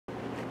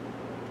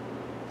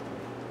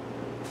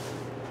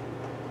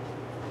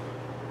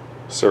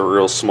It's a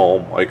real small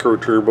micro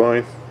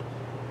turbine.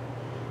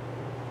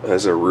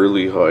 Has a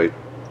really high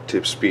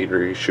tip speed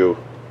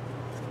ratio.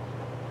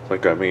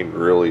 Like, I mean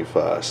really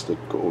fast it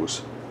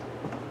goes.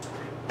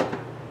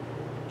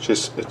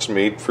 It's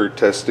made for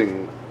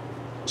testing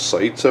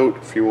sites out.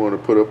 If you want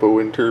to put up a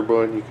wind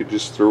turbine, you could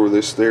just throw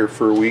this there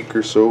for a week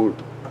or so.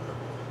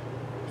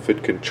 If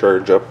it can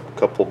charge up a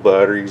couple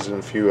batteries in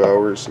a few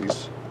hours.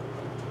 These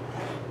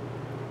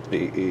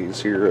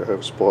AAs here I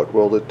have spot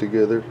welded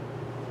together.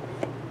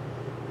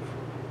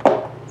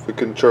 If it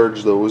can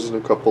charge those in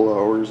a couple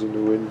hours in the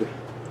wind,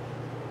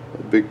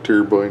 a big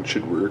turbine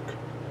should work.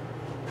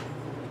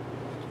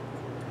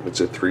 It's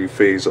a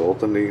 3-phase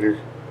alternator.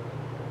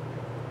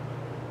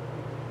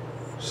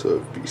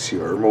 So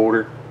VCR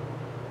motor.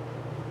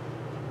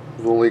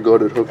 I've only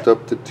got it hooked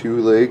up to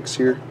 2 legs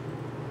here.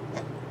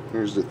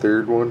 Here's the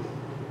third one.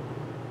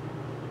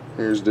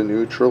 Here's the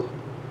neutral.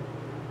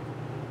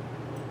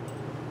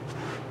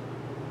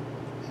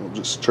 I'll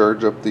just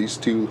charge up these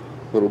 2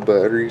 little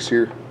batteries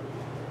here.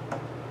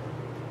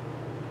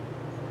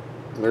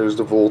 There's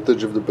the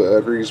voltage of the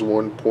batteries,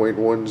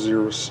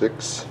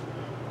 1.106.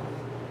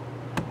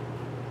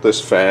 This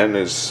fan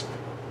is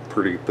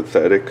pretty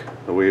pathetic,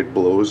 the way it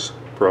blows.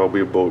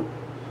 Probably about,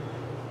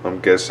 I'm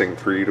guessing,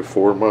 3 to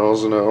 4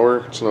 miles an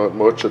hour. It's not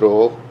much at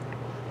all.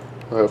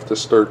 I have to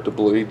start the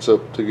blades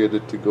up to get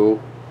it to go.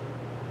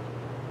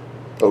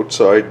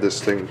 Outside,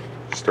 this thing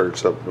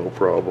starts up no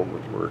problem.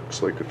 It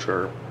works like a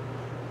charm.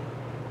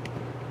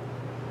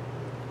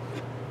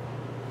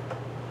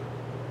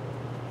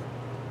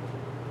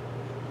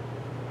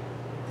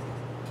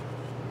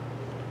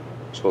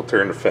 So I'll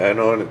turn the fan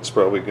on. It's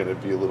probably going to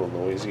be a little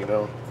noisy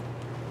now.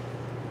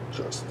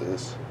 Just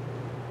this.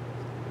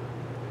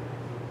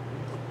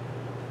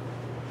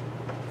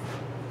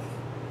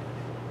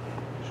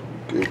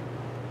 Should be good.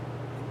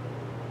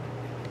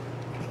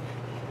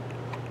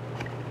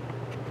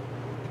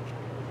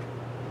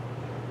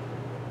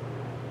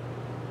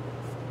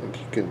 I think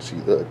you can see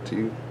that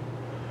too.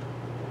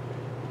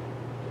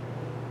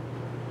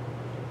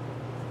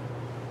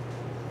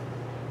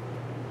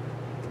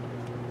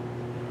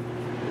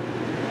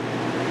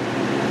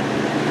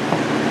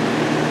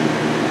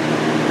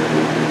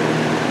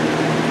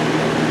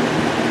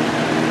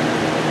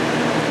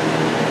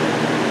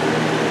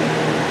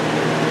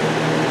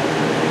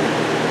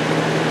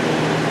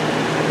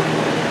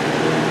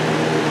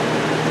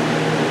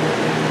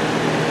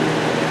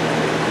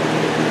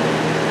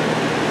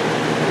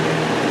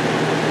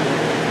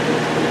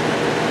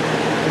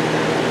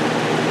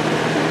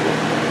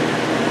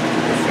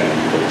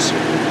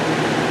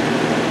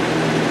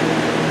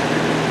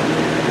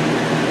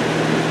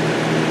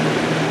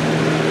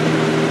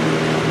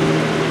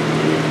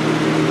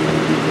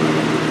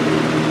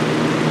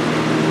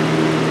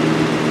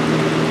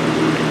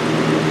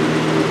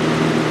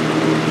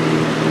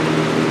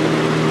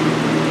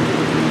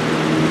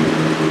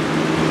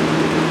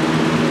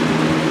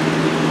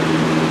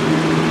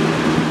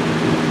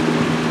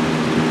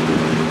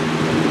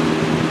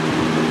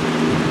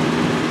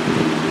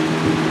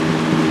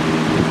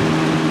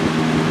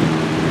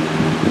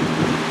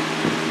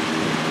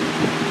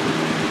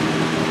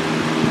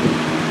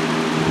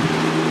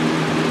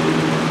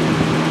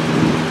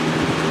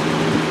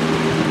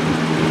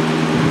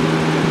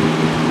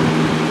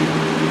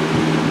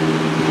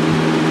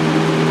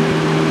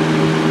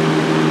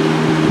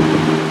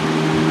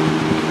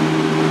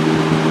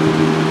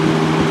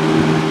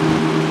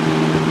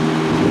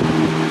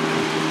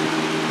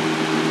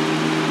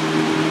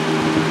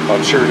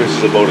 I'm sure this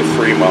is about a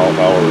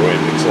 3-mile-an-hour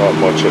wind. It's not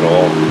much at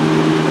all.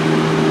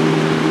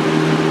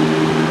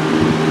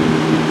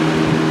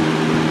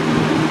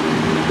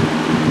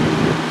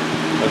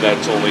 And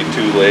that's only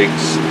 2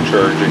 legs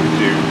charging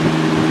too.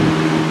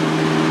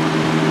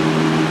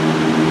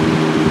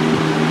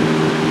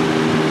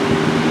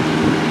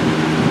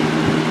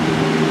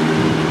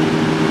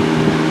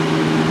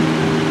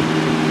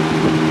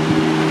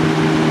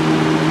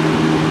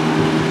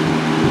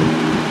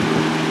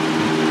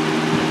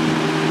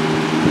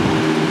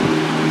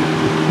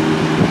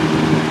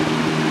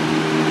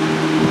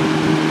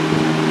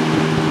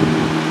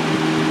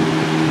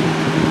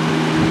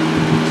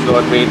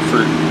 Not made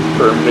for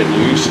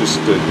permanent use, just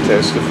to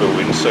test if a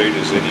wind site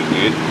is any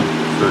good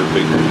for a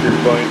bigger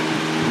turbine.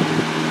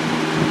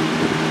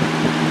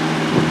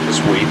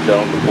 Just weight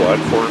down the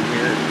platform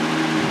here.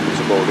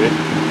 That's about it.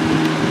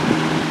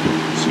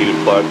 See the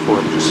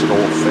platform, just an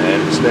old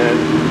fan stand.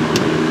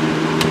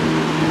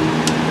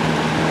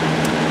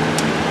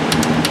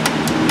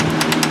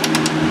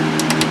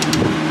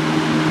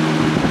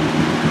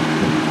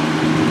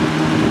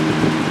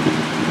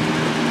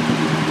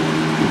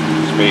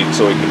 Made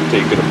so I can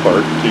take it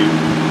apart too.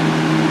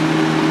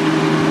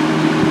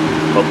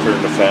 I'll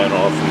turn the fan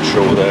off and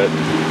show that.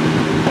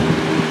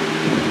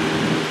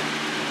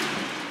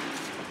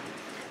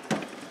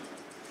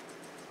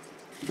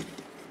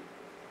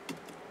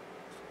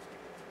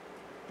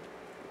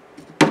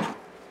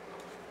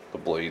 The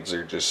blades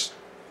are just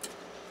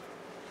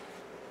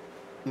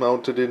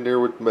mounted in there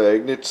with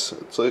magnets.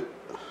 That's it.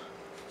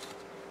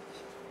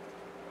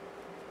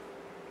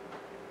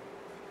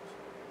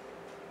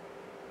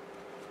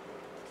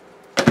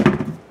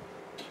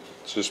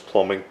 It's just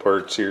plumbing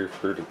parts here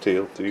for the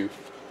tail tube.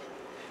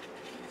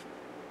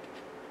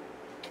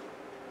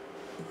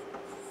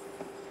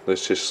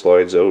 This just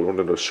slides out one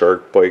of the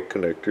shark bite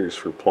connectors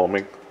for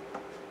plumbing.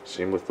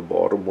 Same with the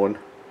bottom one.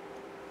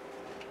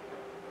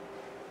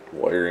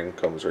 Wiring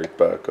comes right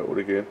back out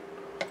again.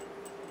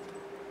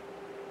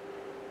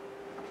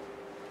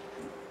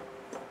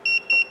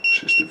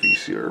 It's just a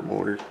VCR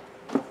motor.